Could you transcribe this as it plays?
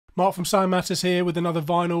Mark from Sound Matters here with another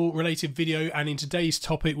vinyl related video, and in today's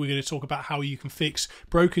topic we're going to talk about how you can fix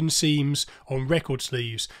broken seams on record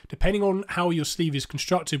sleeves. Depending on how your sleeve is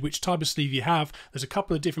constructed, which type of sleeve you have, there's a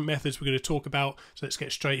couple of different methods we're going to talk about, so let's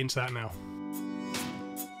get straight into that now.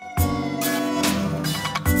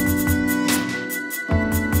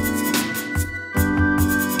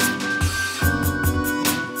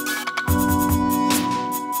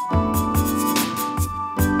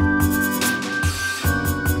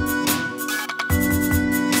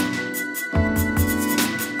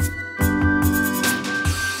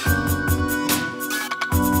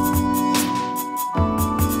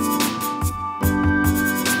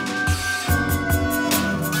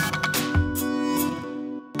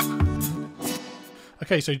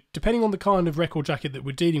 Okay, so depending on the kind of record jacket that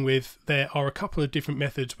we're dealing with, there are a couple of different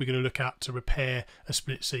methods we're going to look at to repair a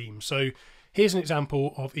split seam. So here's an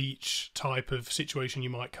example of each type of situation you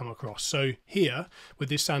might come across. So here, with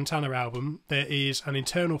this Santana album, there is an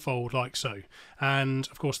internal fold like so. And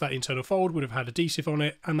of course that internal fold would have had adhesive on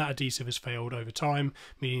it, and that adhesive has failed over time,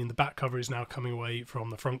 meaning the back cover is now coming away from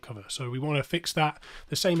the front cover. So we want to fix that.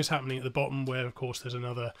 The same is happening at the bottom, where of course there's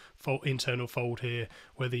another internal fold here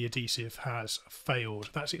where the adhesive has failed.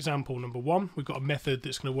 That's example number one. We've got a method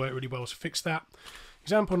that's going to work really well to fix that.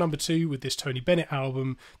 Example number two, with this Tony Bennett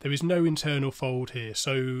album, there is no internal fold here,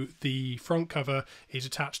 so the front cover is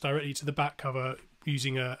attached directly to the back cover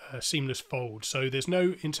using a seamless fold. So there's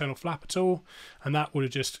no internal flap at all, and that would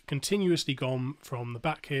have just continuously gone from the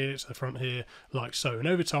back here to the front here like so. And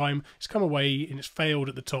over time it's come away and it's failed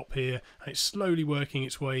at the top here, and it's slowly working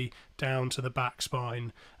its way down to the back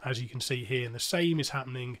spine, as you can see here, and the same is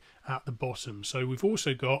happening at the bottom. So we've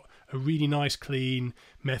also got a really nice clean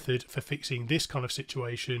method for fixing this kind of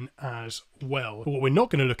situation as well. But what we're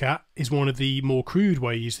not going to look at is one of the more crude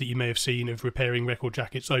ways that you may have seen of repairing record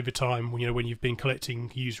jackets over time, you know, when you've been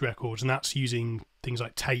collecting used records, and that's using things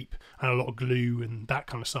like tape and a lot of glue and that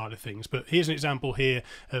kind of side of things. But here's an example here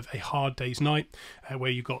of a hard day's night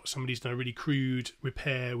where you've got somebody's done a really crude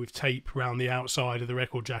repair with tape around the outside of the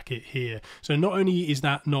record jacket here. So not only is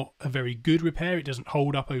that not a very good repair, it doesn't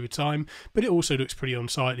hold up over time, but it also looks pretty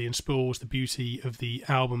unsightly and spoils the beauty of the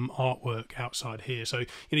album artwork outside here. So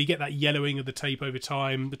you get that yellowing of the tape over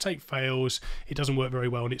time, the tape fails, it doesn't work very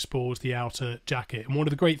well, and it spoils the outer jacket. And one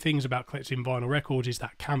of the great things about collecting vinyl records is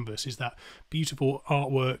that canvas, is that beautiful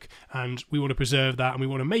artwork, and we want to preserve that, and we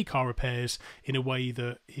want to make our repairs in a way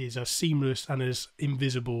that is as seamless and as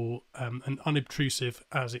invisible and unobtrusive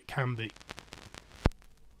as it can be.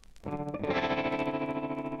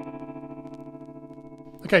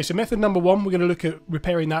 Okay, so method number one, we're going to look at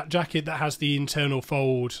repairing that jacket that has the internal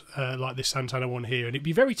fold like this Santana one here, and it'd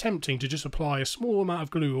be very tempting to just apply a small amount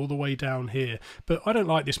of glue all the way down here, but I don't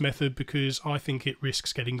like this method because I think it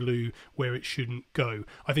risks getting glue where it shouldn't go.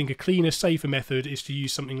 I think a cleaner, safer method is to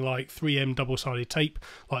use something like 3M double-sided tape,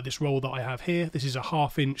 like this roll that I have here. This is a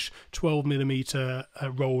 1/2 inch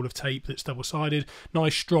 12mm roll of tape that's double-sided,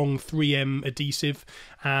 nice strong 3M adhesive,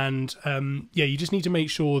 and yeah, you just need to make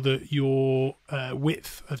sure that your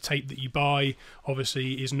width of tape that you buy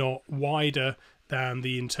obviously is not wider than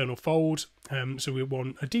the internal fold, so we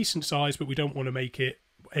want a decent size, but we don't want to make it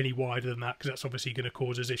any wider than that, because that's obviously going to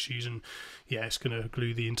cause us issues, and yeah, it's going to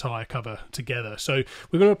glue the entire cover together. So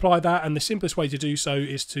we're going to apply that, and the simplest way to do so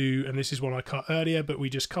is to, and this is one I cut earlier, but we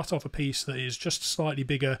just cut off a piece that is just slightly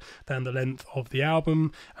bigger than the length of the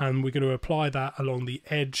album, and we're going to apply that along the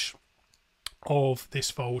edge of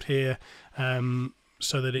this fold here,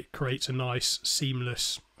 so that it creates a nice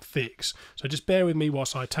seamless fix. So just bear with me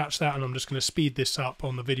whilst I attach that, and I'm just going to speed this up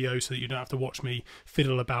on the video so that you don't have to watch me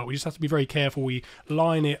fiddle about. We just have to be very careful. We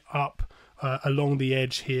line it up along the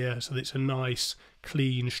edge here so that it's a nice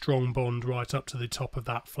clean strong bond right up to the top of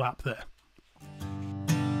that flap there.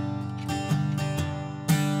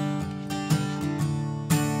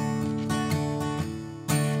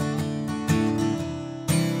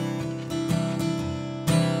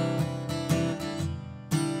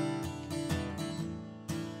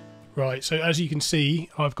 Right, so as you can see,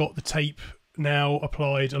 I've got the tape now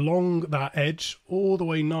applied along that edge, all the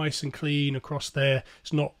way nice and clean across there.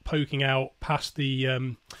 It's not poking out past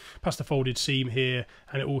the folded seam here,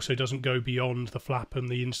 and it also doesn't go beyond the flap and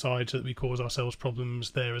the inside so that we cause ourselves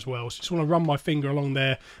problems there as well. So just want to run my finger along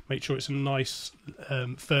there, make sure it's a nice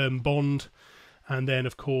firm bond, and then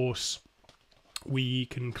of course we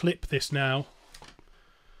can clip this now.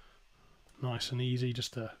 Nice and easy,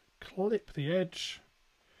 just to clip the edge.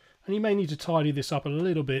 And you may need to tidy this up a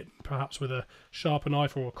little bit, perhaps with a sharper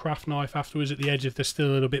knife or a craft knife afterwards at the edge if there's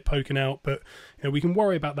still a little bit poking out, but you know, we can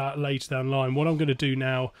worry about that later down the line. What I'm going to do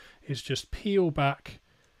now is just peel back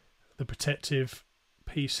the protective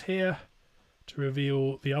piece here to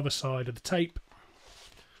reveal the other side of the tape.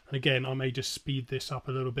 And again, I may just speed this up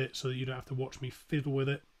a little bit so that you don't have to watch me fiddle with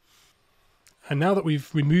it. And now that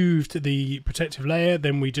we've removed the protective layer,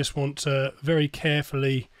 then we just want to very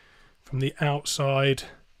carefully from the outside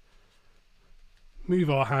move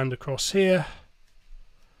our hand across here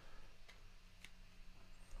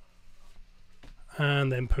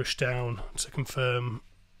and then push down to confirm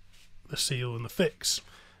the seal and the fix.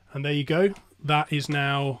 And there you go. That is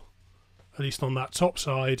now, at least on that top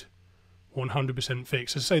side, 100%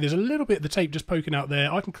 fixed. As I say, there's a little bit of the tape just poking out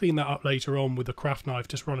there. I can clean that up later on with a craft knife,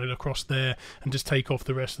 just run it across there and just take off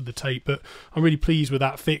the rest of the tape. But I'm really pleased with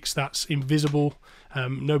that fix. That's invisible.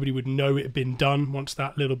 Nobody would know it had been done once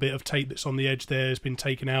that little bit of tape that's on the edge there has been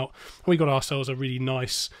taken out. We got ourselves a really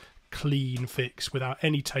nice clean fix without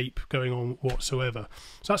any tape going on whatsoever.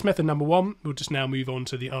 So that's method number one. We'll just now move on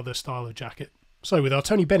to the other style of jacket. So with our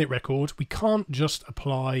Tony Bennett record, we can't just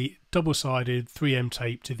apply double-sided 3M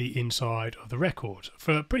tape to the inside of the record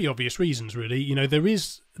for pretty obvious reasons, really. You know, there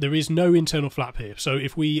is no internal flap here. So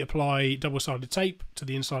if we apply double-sided tape to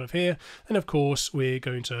the inside of here, then of course we're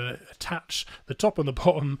going to attach the top and the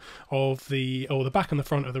bottom of the back and the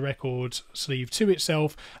front of the record sleeve to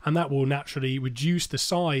itself, and that will naturally reduce the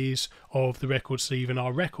size of the record sleeve, and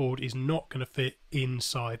our record is not going to fit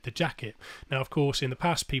inside the jacket. Now, of course, in the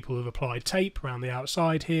past, people have applied tape around the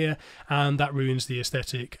outside here, and that ruins the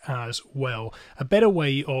aesthetic as well. A better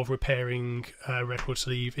way of repairing a record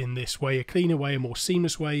sleeve in this way, a cleaner way, a more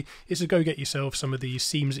seamless way, is to go get yourself some of these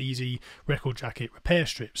Seams Easy record jacket repair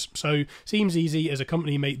strips. So Seams Easy as a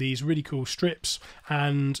company make these really cool strips,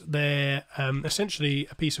 and they're essentially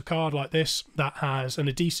a piece of card like this that has an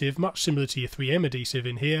adhesive much similar to your 3M adhesive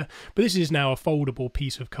in here, but this is now a foldable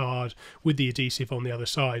piece of card with the adhesive on the other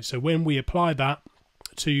side. So when we apply that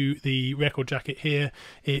to the record jacket here,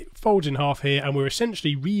 it folds in half here, and we're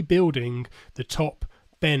essentially rebuilding the top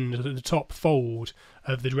bend, the top fold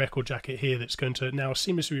of the record jacket here, that's going to now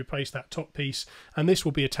seamlessly replace that top piece, and this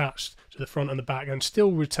will be attached to the front and the back and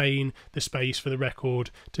still retain the space for the record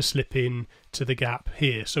to slip in to the gap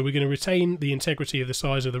here. So we're going to retain the integrity of the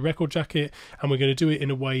size of the record jacket, and we're going to do it in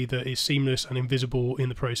a way that is seamless and invisible in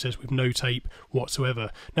the process with no tape whatsoever.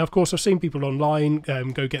 Now, of course, I've seen people online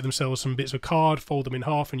go get themselves some bits of card, fold them in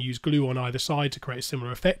half and use glue on either side to create a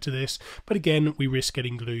similar effect to this, but again, we risk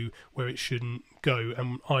getting glue where it shouldn't go,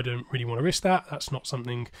 and I don't really want to risk that. That's not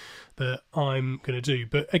something that I'm going to do,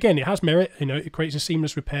 but again, it has merit. You know, it creates a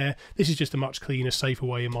seamless repair. This is just a much cleaner, safer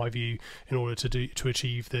way in my view in order to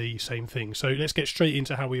achieve the same thing. So let's get straight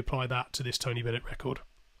into how we apply that to this Tony Bennett record.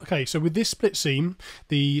 Okay, so with this split seam,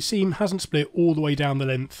 the seam hasn't split all the way down the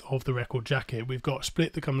length of the record jacket. We've got a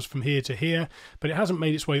split that comes from here to here, but it hasn't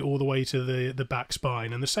made its way all the way to the back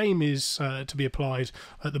spine. And the same is to be applied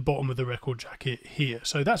at the bottom of the record jacket here.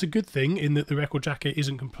 So that's a good thing in that the record jacket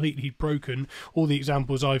isn't completely broken. All the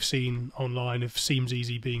examples I've seen online of Seams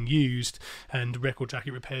Easy being used and record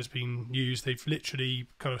jacket repairs being used, they've literally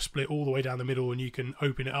kind of split all the way down the middle, and you can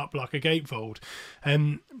open it up like a gatefold.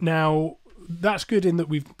 Now, that's good in that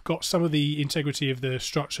we've got some of the integrity of the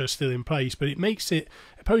structure still in place, but it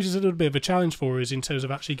poses a little bit of a challenge for us in terms of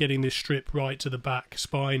actually getting this strip right to the back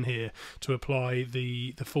spine here to apply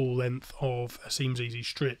the full length of a Seams Easy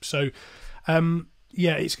strip. So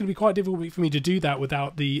yeah, it's going to be quite difficult for me to do that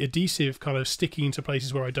without the adhesive kind of sticking into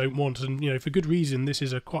places where I don't want. And, you know, for good reason, this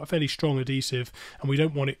is a fairly strong adhesive, and we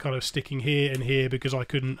don't want it kind of sticking here and here because I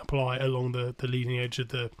couldn't apply it along the leading edge of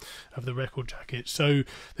the record jacket. So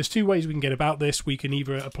there's two ways we can get about this. We can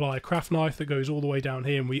either apply a craft knife that goes all the way down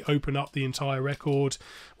here and we open up the entire record,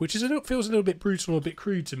 which is feels a little bit brutal, a bit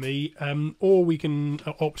crude to me, or we can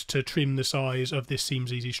opt to trim the size of this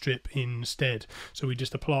Seams Easy strip instead. So we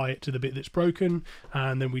just apply it to the bit that's broken,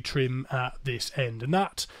 and then we trim at this end. And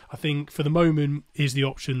that, I think, for the moment, is the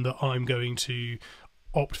option that I'm going to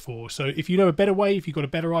opt for. So if you know a better way, if you've got a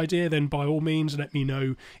better idea, then by all means let me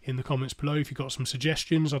know in the comments below. If you've got some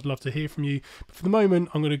suggestions, I'd love to hear from you. But for the moment,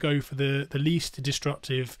 I'm going to go for the least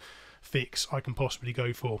destructive fix I can possibly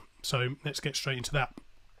go for. So let's get straight into that.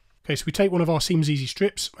 Okay, so we take one of our Seams Easy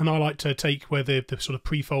strips, and I like to take where the sort of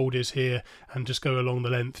pre-fold is here and just go along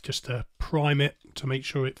the length just to prime it to make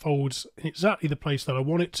sure it folds in exactly the place that I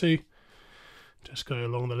want it to. Just go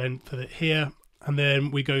along the length of it here, and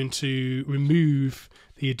then we're going to remove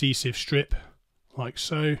the adhesive strip like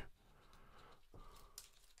so.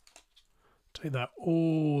 Take that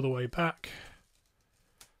all the way back.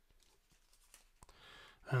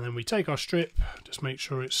 And then we take our strip, just make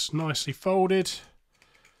sure it's nicely folded,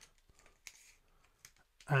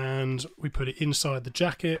 and we put it inside the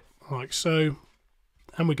jacket like so,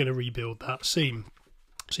 and we're going to rebuild that seam.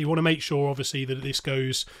 So you want to make sure, obviously, that this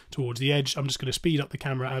goes towards the edge. I'm just going to speed up the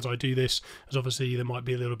camera as I do this, as obviously there might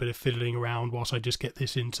be a little bit of fiddling around whilst I just get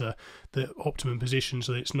this into the optimum position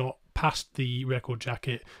so that it's not past the record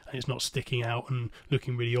jacket and it's not sticking out and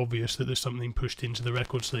looking really obvious that there's something pushed into the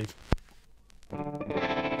record sleeve.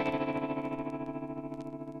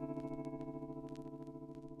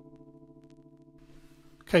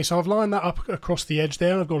 Okay, so I've lined that up across the edge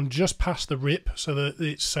there. I've gone just past the rip so that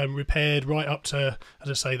it's repaired right up to, as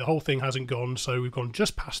I say, the whole thing hasn't gone. So we've gone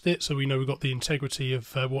just past it, so we know we've got the integrity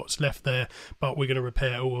of what's left there, but we're going to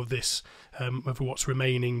repair all of this of what's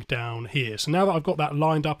remaining down here. So now that I've got that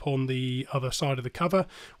lined up on the other side of the cover,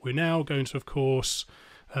 we're now going to, of course,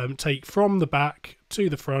 take from the back to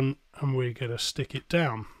the front, and we're going to stick it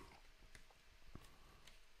down.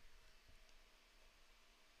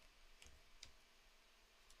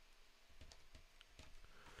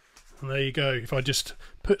 And there you go. If I just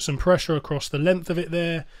put some pressure across the length of it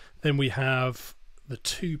there, then we have the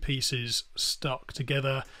two pieces stuck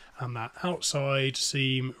together and that outside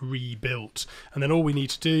seam rebuilt. And then all we need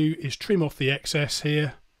to do is trim off the excess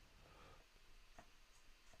here.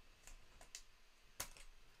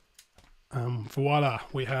 And voila,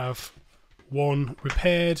 we have one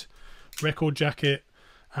repaired record jacket,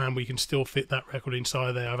 and we can still fit that record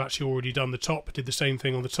inside there. I've actually already done the top, did the same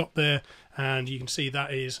thing on the top there, and you can see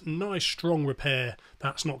that is nice strong repair.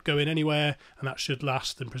 That's not going anywhere, and that should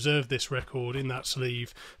last and preserve this record in that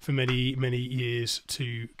sleeve for many, many years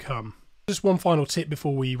to come. Just one final tip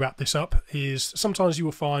before we wrap this up is sometimes you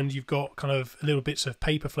will find you've got kind of little bits of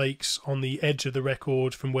paper flakes on the edge of the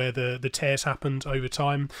record from where the tears happened over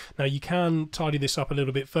time. Now you can tidy this up a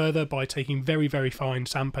little bit further by taking very, very fine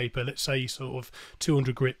sandpaper, let's say sort of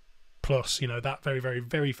 200 grit plus, you know, that very, very,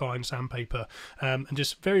 very fine sandpaper, and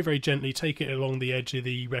just very, very gently take it along the edge of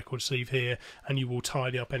the record sleeve here, and you will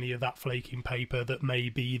tidy up any of that flaking paper that may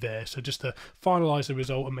be there. So just to finalise the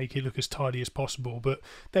result and make it look as tidy as possible. But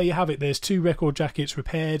there you have it. There's two record jackets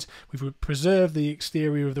repaired. We've preserved the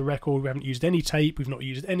exterior of the record. We haven't used any tape. We've not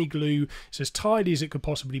used any glue. It's as tidy as it could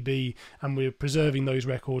possibly be, and we're preserving those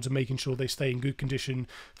records and making sure they stay in good condition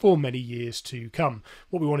for many years to come.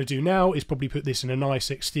 What we want to do now is probably put this in a nice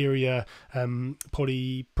exterior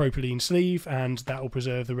polypropylene sleeve, and that will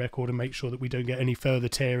preserve the record and make sure that we don't get any further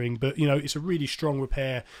tearing. But you know, it's a really strong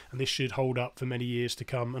repair, and this should hold up for many years to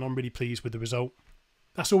come, and I'm really pleased with the result.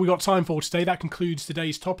 That's all we got time for today. That concludes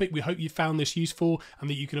today's topic. We hope you found this useful and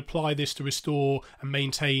that you can apply this to restore and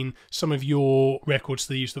maintain some of your record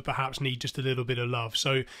sleeves that perhaps need just a little bit of love.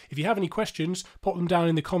 So if you have any questions, pop them down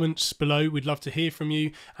in the comments below. We'd love to hear from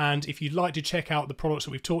you. And if you'd like to check out the products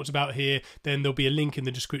that we've talked about here, then there'll be a link in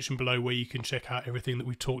the description below where you can check out everything that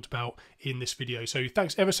we've talked about in this video. So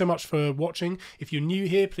thanks ever so much for watching. If you're new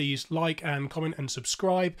here, please like and comment and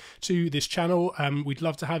subscribe to this channel. We'd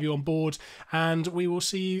love to have you on board, and we will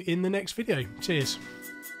see you in the next video. Cheers.